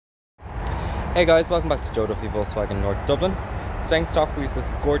Hey guys, welcome back to Duffy Volkswagen North Dublin. Today in stock we have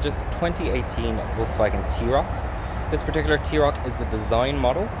this gorgeous 2018 Volkswagen T-Roc. This particular T-Roc is the design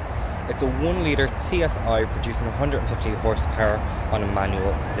model. It's a 1 litre TSI producing 150 horsepower on a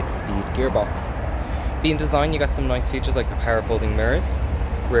manual 6-speed gearbox. Being designed, you got some nice features like the power folding mirrors,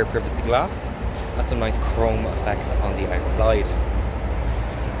 rear privacy glass, and some nice chrome effects on the outside.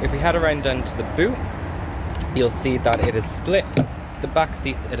 If we head around down to the boot, you'll see that it is split. The back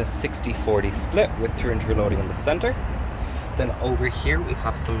seat's in a 60-40 split with through and through loading in the centre. Then over here we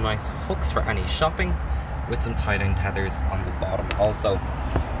have some nice hooks for any shopping with some tie-down tethers on the bottom also.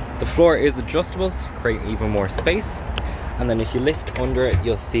 The floor is adjustables, create even more space. And then if you lift under it,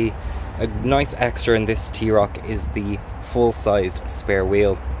 you'll see a nice extra in this T-Roc is the full-sized spare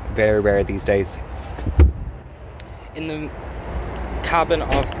wheel. Very rare these days. In the cabin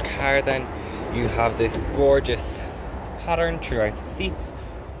of the car then, you have this gorgeous pattern throughout the seats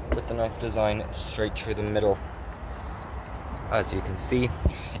with the nice design straight through the middle, as you can see.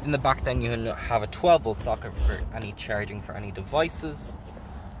 In the back then you have a 12-volt socket for any charging for any devices.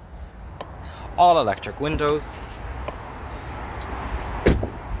 All electric windows.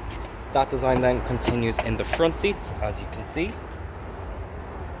 That design then continues in the front seats, as you can see,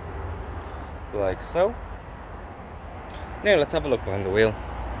 like so. Now let's have a look behind the wheel.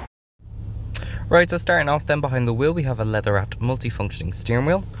 Right, so starting off then behind the wheel, we have a leather-wrapped multi-functioning steering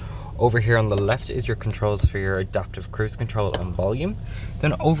wheel. Over here on the left is your controls for your adaptive cruise control and volume.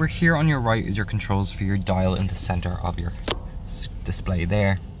 Then over here on your right is your controls for your dial in the center of your display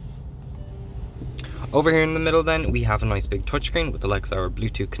there. Over here in the middle then, we have a nice big touchscreen with the likes of our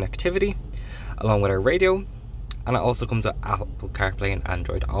Bluetooth connectivity, along with our radio, and it also comes with Apple CarPlay and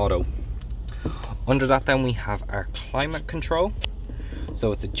Android Auto. Under that then we have our climate control.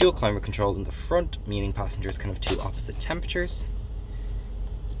 So it's a dual climate control in the front, meaning passengers can have two opposite temperatures.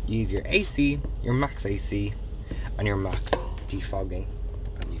 You have your AC, your max AC, and your max defogging,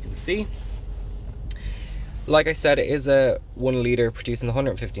 as you can see. Like I said, it is a 1 litre producing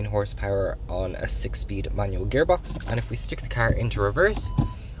 115 horsepower on a 6-speed manual gearbox. And if we stick the car into reverse,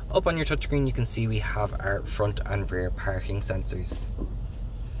 up on your touchscreen you can see we have our front and rear parking sensors.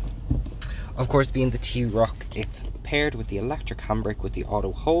 Of course, being the T-Roc, it's paired with the electric handbrake with the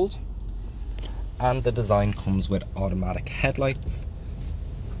auto hold, and the design comes with automatic headlights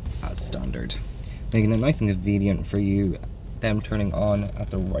as standard, making it nice and convenient for you, them turning on at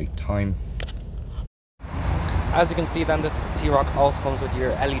the right time. As you can see then, this T-Roc also comes with your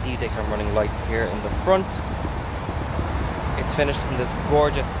LED daytime running lights here in the front. It's finished in this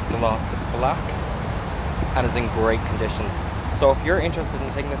gorgeous gloss black and is in great condition. So if you're interested in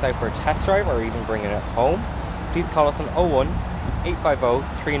taking this out for a test drive or even bringing it home, please call us on 01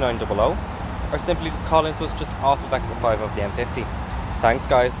 850 3900 or simply just call into us just off of exit 5 of the M50. Thanks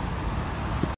guys.